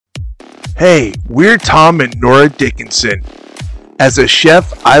Hey, we're Tom and Nora Dickinson. As a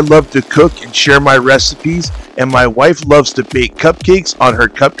chef, I love to cook and share my recipes, and my wife loves to bake cupcakes on her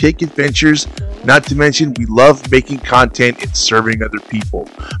cupcake adventures. Not to mention, we love making content and serving other people.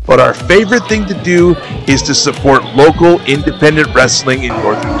 But our favorite thing to do is to support local independent wrestling in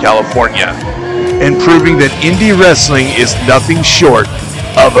Northern California, and proving that indie wrestling is nothing short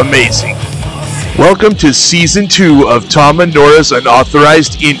of amazing. Welcome to Season 2 of Tom and Nora's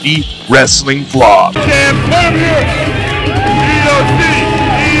Unauthorized Indie Wrestling Vlog.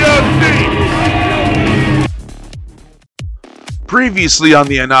 Previously on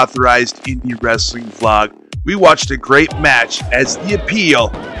the Unauthorized Indie Wrestling Vlog, we watched a great match as The Appeal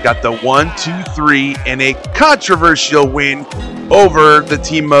got the 1-2-3 and a controversial win over the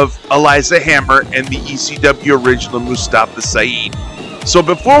team of Eliza Hammer and the ECW original Mustafa Saeed. So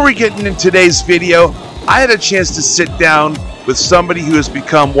before we get into today's video, I had a chance to sit down with somebody who has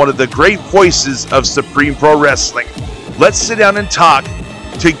become one of the great voices of Supreme Pro Wrestling. Let's sit down and talk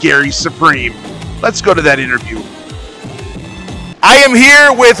to Gary Supreme. Let's go to that interview. I am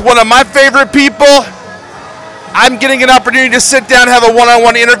here with one of my favorite people. I'm getting an opportunity to sit down and have a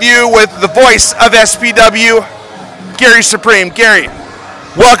one-on-one interview with the voice of SPW, Gary Supreme. Gary,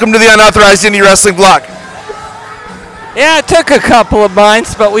 welcome to the Unauthorized Indie Wrestling Vlog. Yeah, it took a couple of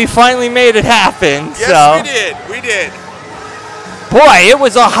months, but we finally made it happen. Yes, we did. Boy, it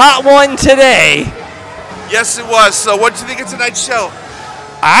was a hot one today. Yes, it was. So what did you think of tonight's show?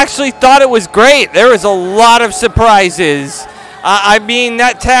 I actually thought it was great. There was a lot of surprises. I mean,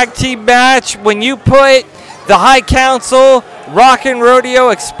 that tag team match, when you put the High Council, Rockin' Rodeo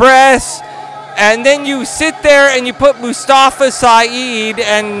Express, and then you sit there and you put Mustafa Saeed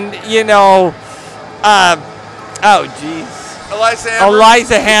and, you know, oh, jeez.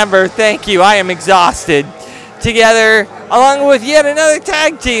 Eliza Hammer, thank you. I am exhausted. Together, along with yet another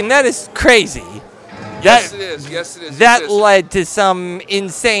tag team. That is crazy. Yes, it is. Yes, it is. That led to some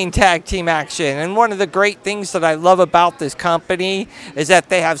insane tag team action. And one of the great things that I love about this company is that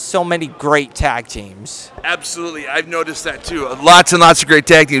they have so many great tag teams. Absolutely. I've noticed that too. Lots and lots of great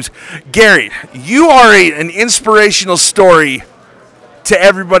tag teams. Gary, you are an inspirational story to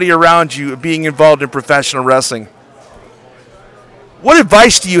everybody around you being involved in professional wrestling. What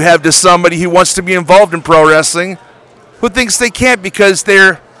advice do you have to somebody who wants to be involved in pro wrestling who thinks they can't because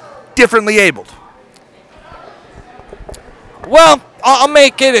they're differently abled? Well, I'll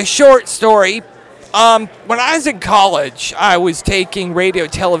make it a short story. When I was in college, I was taking radio,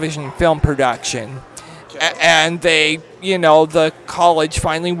 television, and film production. And they, you know, the college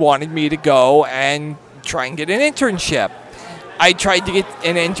finally wanted me to go and try and get an internship. I tried to get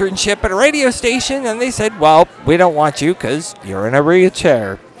an internship at a radio station, and they said, well, we don't want you because you're in a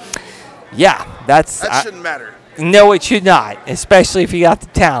wheelchair. Yeah, that shouldn't matter. No, it should not, especially if you got the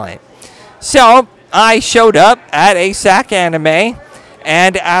talent. So I showed up at ASAC Anime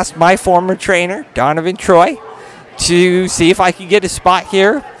and asked my former trainer, Donovan Troy, to see if I could get a spot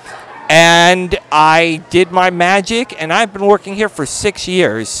here. And I did my magic, and I've been working here for 6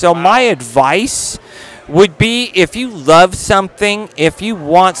 years. So my advice would be, if you love something, if you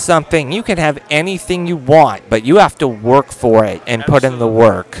want something, you can have anything you want, but you have to work for it and put in the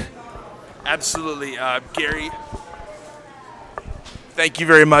work. Absolutely. Gary, thank you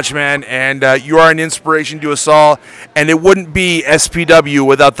very much, man. And you are an inspiration to us all. And it wouldn't be SPW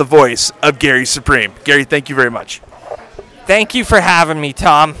without the voice of Gary Supreme. Gary, thank you very much. Thank you for having me,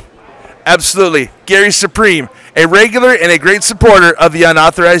 Tom. Absolutely. Gary Supreme, a regular and a great supporter of the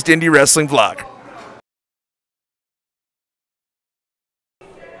Unauthorized Indie Wrestling Vlog.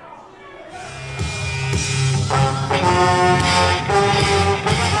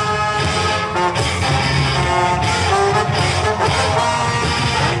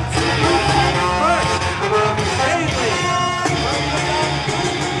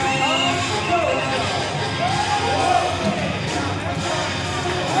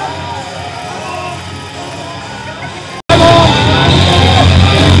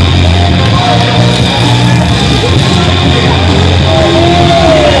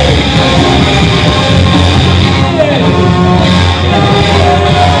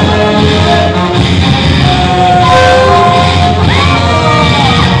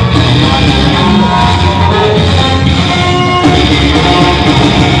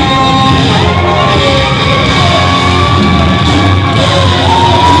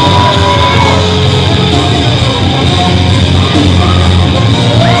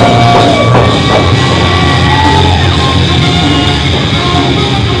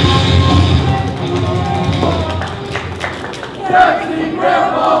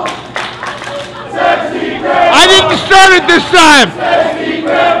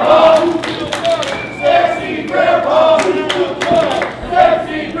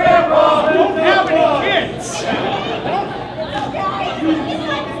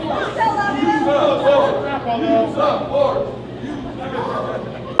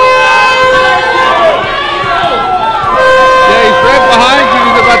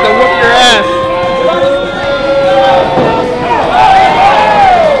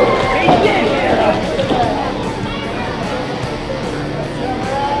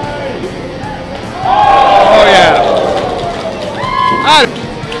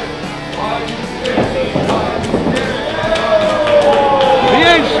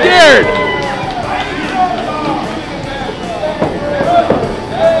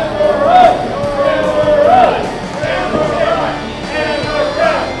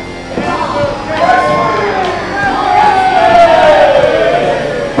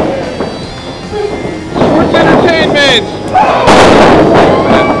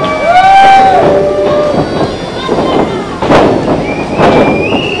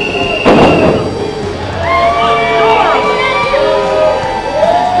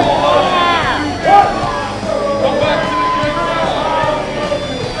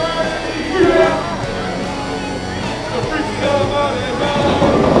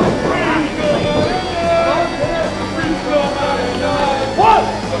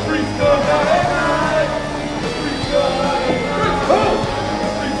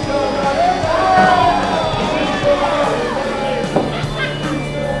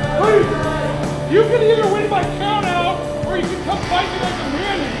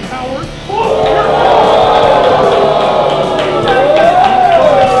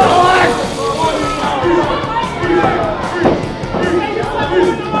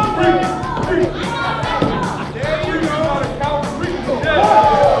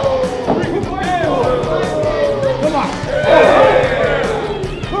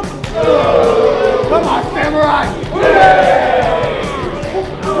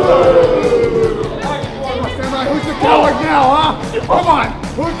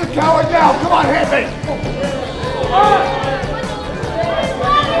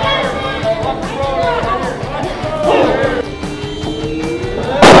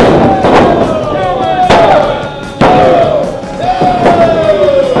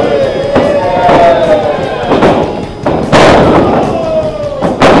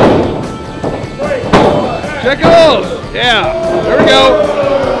 Jeckles! Yeah, there we go.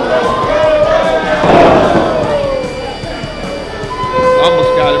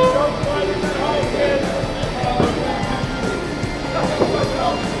 Almost got him.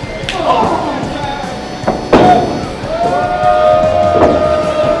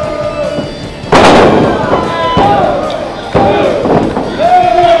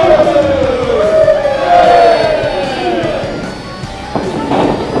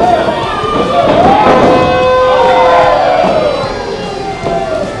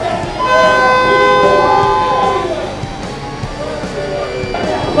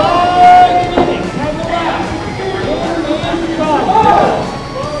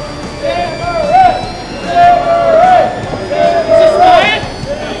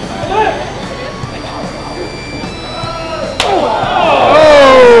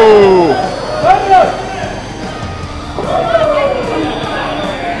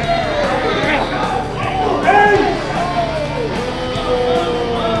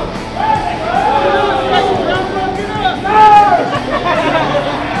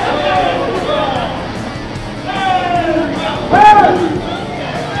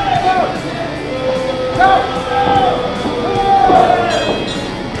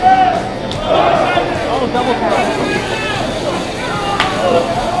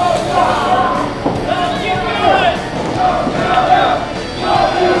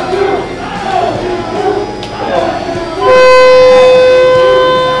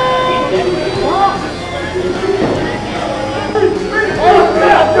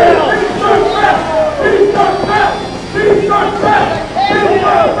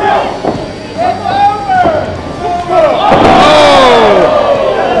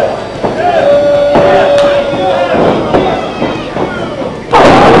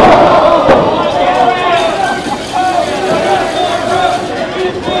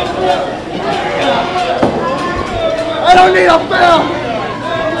 I don't need a foul!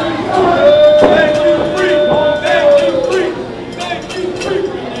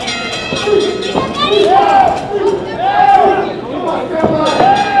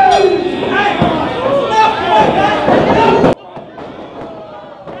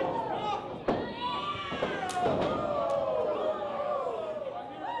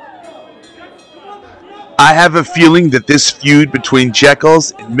 I have a feeling that this feud between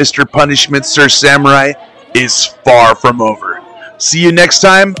Jeckles and Mr. Punishment Sir Samurai is far from over. See you next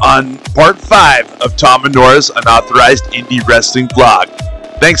time on part 5 of Tom and Nora's Unauthorized Indie Wrestling Vlog.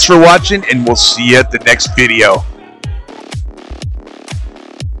 Thanks for watching, and we'll see you at the next video.